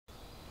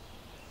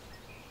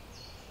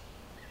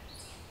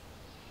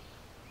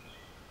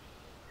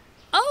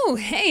Oh,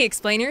 hey,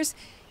 explainers.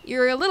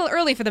 You're a little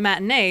early for the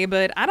matinee,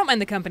 but I don't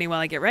mind the company while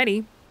I get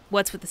ready.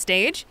 What's with the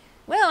stage?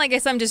 Well, I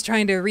guess I'm just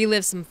trying to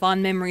relive some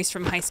fond memories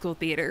from high school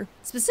theater.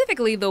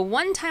 Specifically, the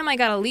one time I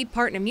got a lead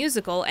part in a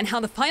musical and how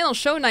the final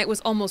show night was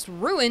almost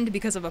ruined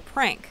because of a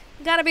prank.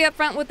 Gotta be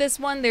upfront with this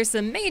one, there's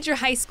some major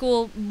high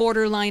school,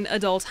 borderline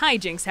adult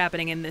hijinks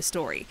happening in this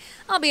story.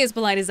 I'll be as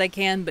polite as I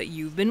can, but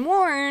you've been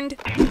warned.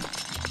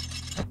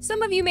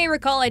 Some of you may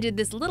recall I did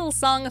this little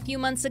song a few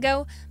months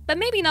ago, but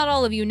maybe not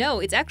all of you know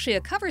it's actually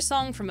a cover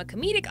song from a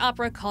comedic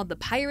opera called The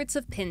Pirates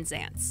of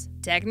Penzance.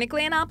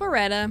 Technically an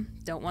operetta,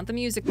 don't want the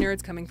music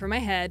nerds coming for my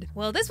head.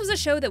 Well, this was a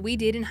show that we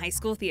did in high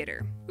school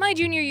theater. My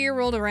junior year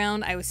rolled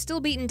around, I was still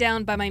beaten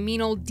down by my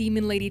mean old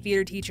demon lady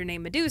theater teacher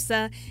named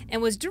Medusa,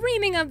 and was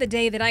dreaming of the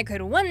day that I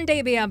could one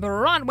day be a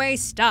Broadway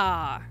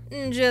star.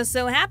 Just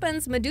so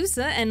happens,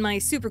 Medusa and my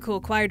super cool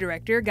choir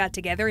director got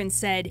together and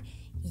said,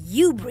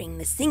 "You bring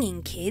the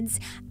singing kids,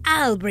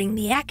 I'll bring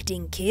the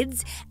acting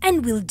kids,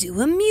 and we'll do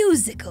a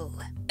musical."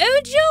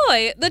 Oh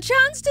joy! The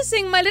chance to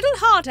sing my little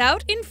heart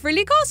out in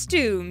frilly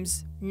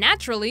costumes!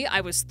 Naturally,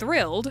 I was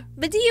thrilled.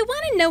 But do you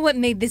want to know what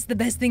made this the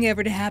best thing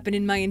ever to happen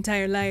in my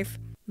entire life?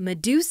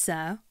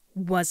 Medusa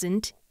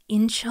wasn't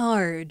in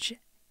charge.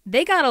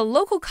 They got a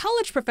local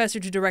college professor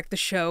to direct the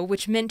show,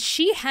 which meant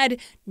she had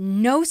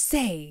no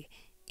say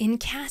in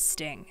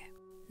casting.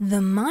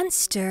 The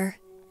monster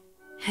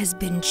has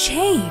been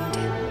chained.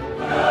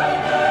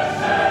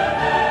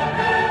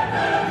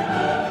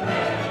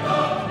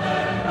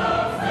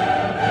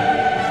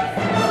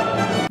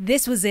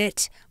 This was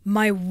it,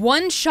 my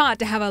one shot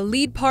to have a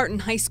lead part in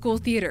high school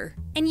theater.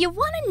 And you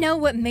want to know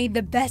what made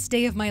the best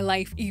day of my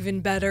life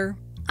even better?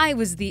 I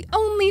was the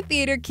only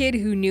theater kid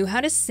who knew how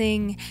to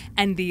sing,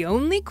 and the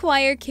only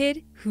choir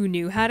kid who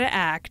knew how to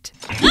act.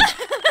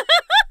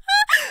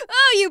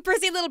 Oh, you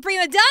prissy little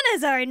prima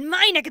donnas are in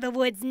my neck of the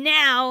woods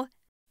now.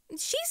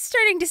 She's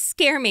starting to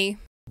scare me.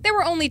 There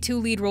were only 2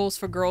 lead roles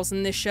for girls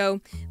in this show.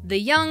 The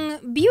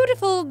young,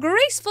 beautiful,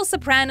 graceful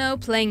soprano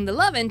playing the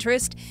love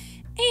interest,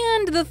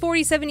 and the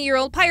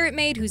 47-year-old pirate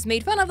maid who's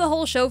made fun of the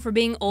whole show for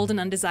being old and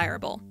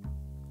undesirable.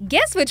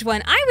 Guess which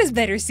one I was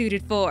better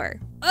suited for?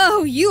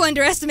 Oh, you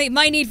underestimate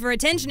my need for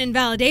attention and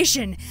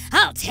validation.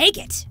 I'll take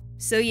it.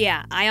 So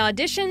yeah, I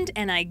auditioned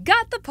and I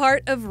got the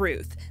part of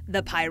Ruth,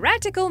 the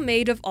piratical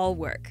maid of all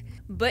work.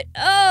 But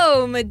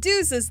oh,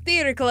 Medusa's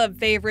theater club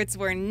favorites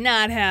were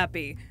not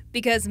happy,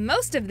 because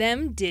most of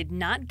them did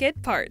not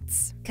get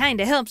parts.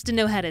 Kinda helps to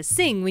know how to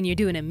sing when you're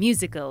doing a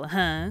musical,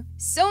 huh?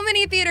 So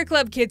many theater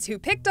club kids who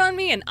picked on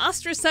me and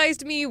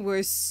ostracized me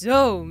were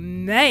so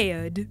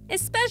mad.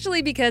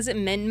 Especially because it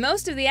meant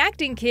most of the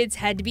acting kids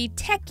had to be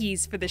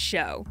techies for the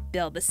show.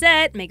 Build the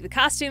set, make the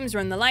costumes,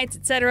 run the lights,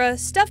 etc.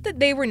 Stuff that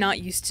they were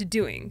not used to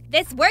doing.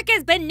 This work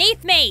is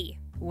beneath me!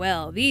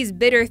 Well, these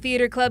bitter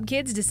theater club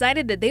kids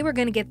decided that they were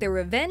going to get their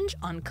revenge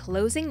on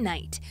closing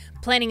night,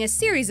 planning a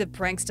series of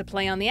pranks to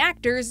play on the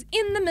actors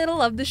in the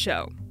middle of the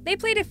show. They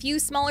played a few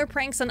smaller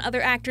pranks on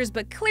other actors,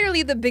 but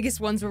clearly the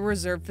biggest ones were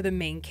reserved for the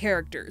main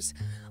characters.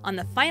 On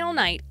the final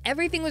night,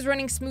 everything was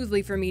running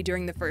smoothly for me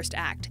during the first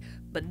act,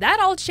 but that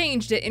all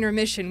changed at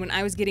intermission when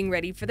I was getting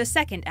ready for the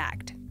second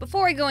act.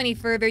 Before I go any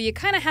further, you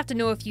kinda have to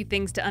know a few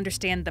things to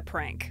understand the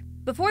prank.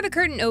 Before the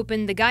curtain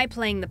opened, the guy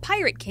playing the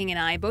Pirate King and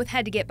I both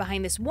had to get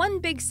behind this one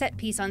big set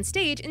piece on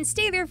stage and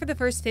stay there for the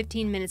first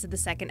 15 minutes of the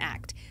second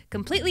act,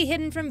 completely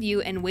hidden from view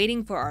and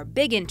waiting for our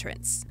big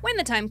entrance. When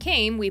the time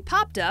came, we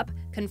popped up,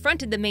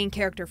 confronted the main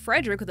character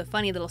Frederick with a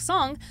funny little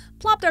song,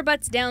 plopped our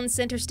butts down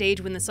center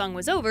stage when the song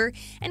was over,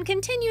 and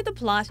continued the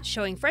plot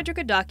showing Frederick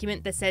a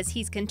document that says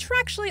he's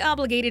contractually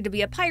obligated to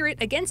be a pirate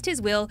against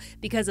his will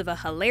because of a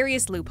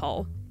hilarious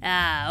loophole.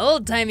 Ah,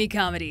 old-timey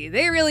comedy.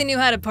 They really knew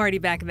how to party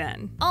back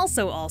then.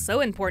 Also,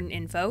 important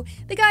info,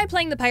 the guy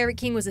playing the Pirate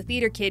King was a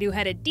theater kid who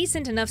had a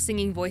decent enough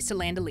singing voice to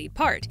land a lead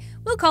part.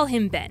 We'll call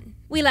him Ben.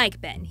 We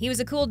like Ben. He was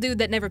a cool dude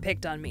that never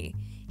picked on me.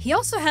 He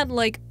also had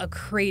like a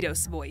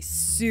Kratos voice,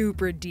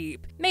 super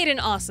deep. Made an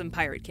awesome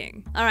Pirate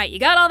King. Alright, you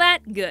got all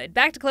that? Good.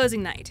 Back to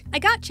closing night. I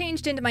got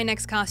changed into my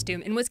next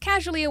costume and was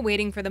casually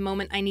awaiting for the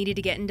moment I needed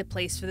to get into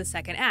place for the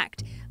second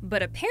act.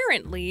 But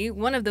apparently,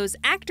 one of those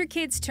actor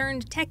kids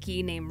turned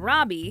techie named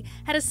Robbie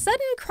had a sudden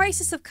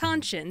crisis of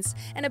conscience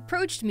and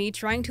approached me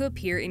trying to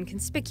appear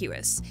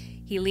inconspicuous.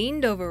 He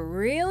leaned over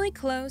really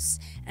close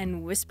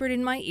and whispered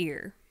in my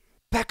ear.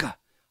 "Becca,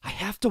 I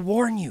have to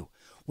warn you.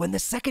 When the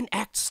second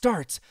act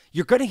starts,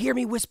 you're gonna hear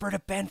me whisper to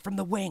Ben from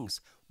the wings.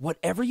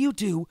 Whatever you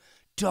do,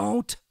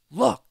 don't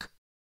look."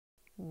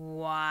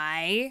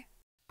 Why?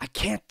 "I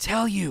can't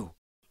tell you."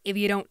 "If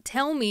you don't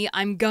tell me,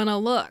 I'm gonna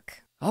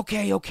look."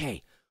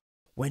 Okay.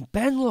 When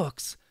Ben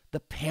looks, the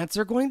pants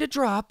are going to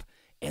drop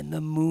and the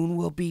moon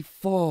will be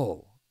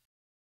full.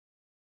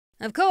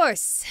 Of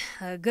course,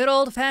 a good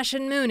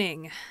old-fashioned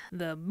mooning.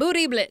 The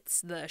booty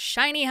blitz, the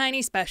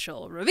shiny-hiney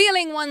special,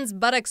 revealing one's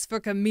buttocks for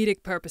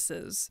comedic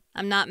purposes.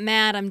 I'm not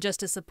mad, I'm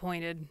just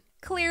disappointed.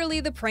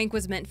 Clearly, the prank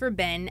was meant for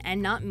Ben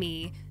and not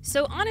me,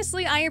 so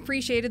honestly, I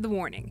appreciated the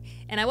warning,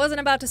 and I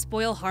wasn't about to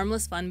spoil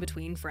harmless fun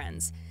between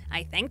friends.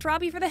 I thanked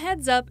Robbie for the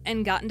heads up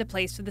and got into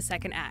place for the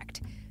second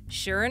act.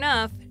 Sure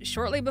enough,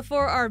 shortly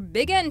before our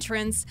big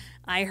entrance,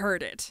 I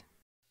heard it.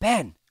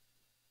 Ben!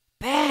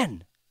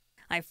 Ben!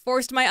 I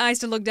forced my eyes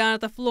to look down at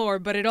the floor,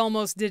 but it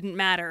almost didn't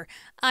matter.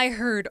 I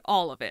heard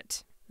all of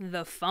it.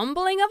 The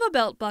fumbling of a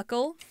belt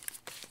buckle,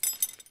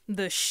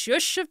 the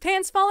shush of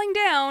pants falling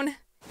down,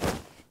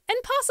 and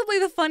possibly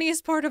the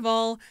funniest part of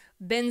all,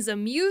 Ben's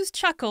amused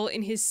chuckle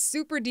in his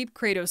super deep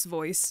Kratos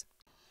voice.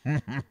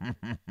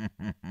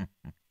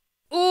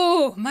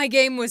 Ooh, my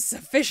game was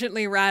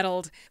sufficiently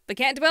rattled. But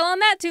can't dwell on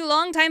that too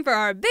long. Time for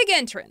our big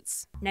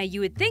entrance. Now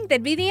you would think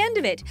that'd be the end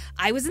of it.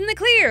 I was in the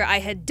clear. I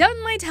had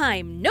done my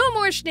time. No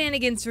more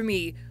shenanigans for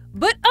me.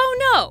 But oh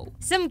no!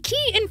 Some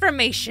key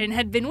information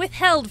had been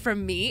withheld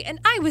from me, and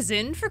I was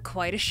in for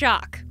quite a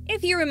shock.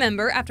 If you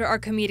remember, after our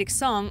comedic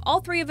song, all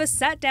three of us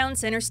sat down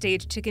center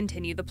stage to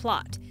continue the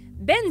plot.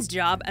 Ben's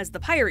job as the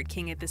Pirate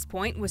King at this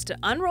point was to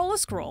unroll a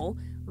scroll,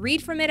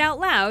 read from it out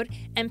loud,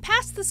 and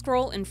pass the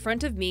scroll in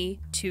front of me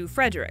to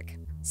Frederick.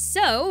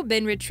 So,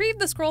 Ben retrieved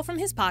the scroll from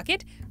his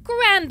pocket,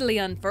 grandly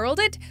unfurled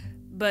it,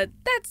 but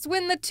that's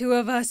when the two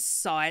of us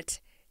saw it.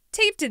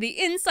 Taped to the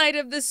inside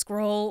of the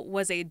scroll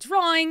was a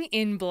drawing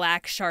in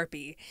black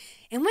Sharpie.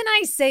 And when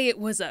I say it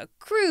was a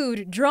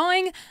crude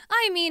drawing,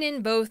 I mean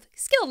in both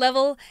skill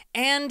level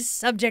and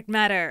subject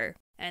matter.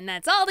 And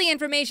that's all the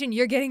information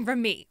you're getting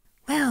from me.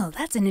 Well,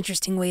 that's an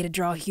interesting way to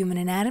draw human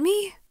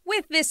anatomy.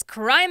 With this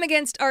crime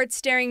against art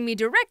staring me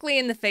directly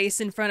in the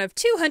face in front of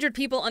 200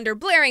 people under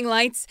blaring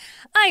lights,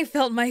 I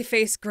felt my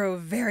face grow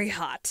very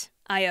hot.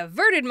 I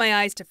averted my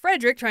eyes to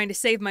Frederick, trying to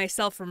save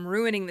myself from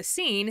ruining the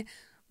scene,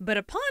 but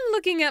upon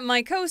looking at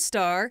my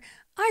co-star,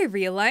 I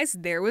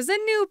realized there was a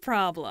new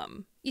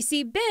problem. You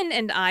see, Ben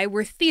and I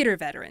were theater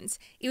veterans.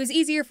 It was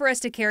easier for us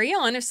to carry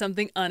on if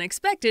something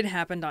unexpected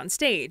happened on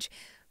stage.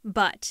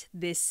 But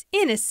this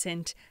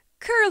innocent,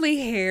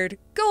 curly-haired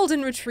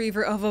golden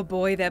retriever of a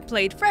boy that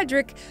played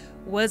Frederick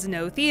was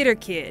no theater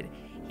kid.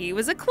 He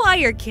was a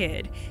choir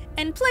kid,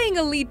 and playing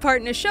a lead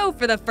part in a show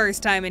for the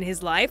first time in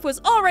his life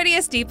was already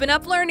a steep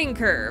enough learning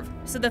curve.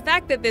 So the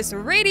fact that this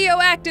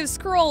radioactive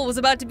scroll was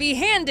about to be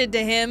handed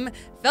to him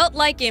felt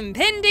like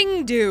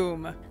impending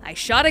doom. I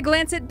shot a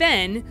glance at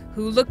Ben,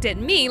 who looked at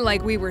me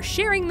like we were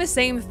sharing the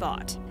same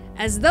thought.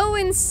 As though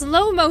in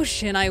slow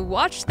motion, I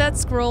watched that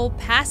scroll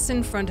pass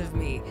in front of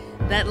me,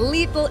 that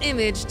lethal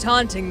image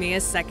taunting me a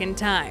second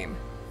time.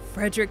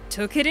 Frederick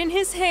took it in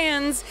his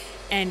hands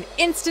and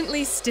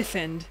instantly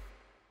stiffened.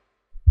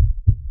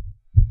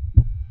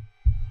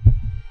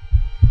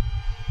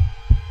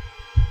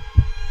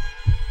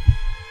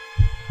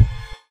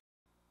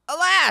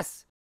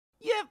 Alas!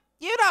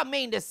 You don't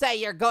mean to say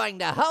you're going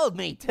to hold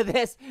me to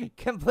this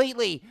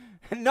completely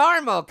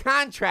normal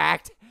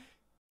contract?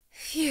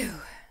 Phew.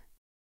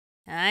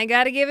 I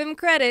gotta give him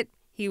credit.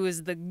 He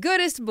was the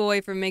goodest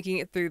boy for making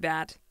it through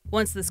that.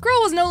 Once the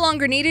scroll was no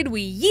longer needed,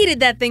 we yeeted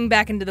that thing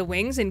back into the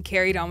wings and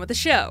carried on with the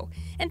show.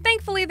 And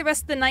thankfully, the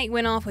rest of the night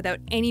went off without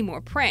any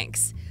more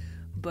pranks.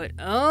 But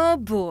oh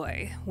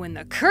boy, when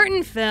the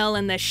curtain fell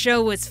and the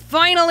show was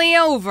finally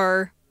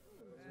over...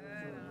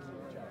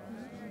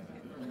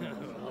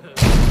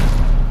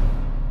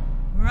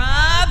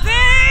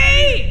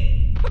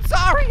 Robbie!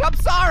 I'm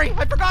sorry!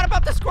 I forgot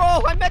about the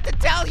scroll! I meant to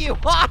tell you,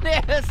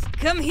 honest!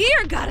 Come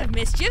here, God of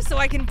Mischief, so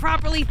I can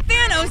properly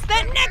Thanos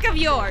that neck of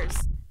yours!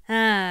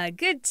 Ah,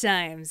 good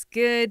times,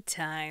 good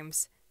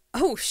times.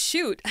 Oh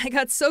shoot, I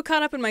got so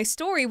caught up in my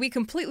story we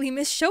completely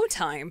missed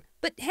showtime.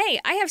 But hey,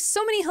 I have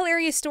so many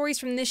hilarious stories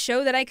from this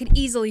show that I could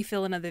easily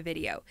fill another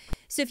video.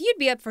 So if you'd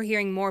be up for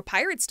hearing more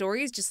pirate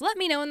stories, just let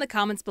me know in the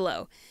comments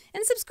below.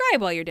 And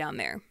subscribe while you're down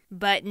there.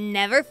 But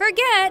never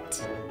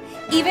forget,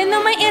 even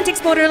though my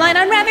antics borderline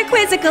on rather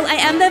quizzical, I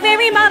am the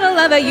very model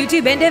of a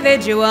YouTube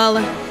individual.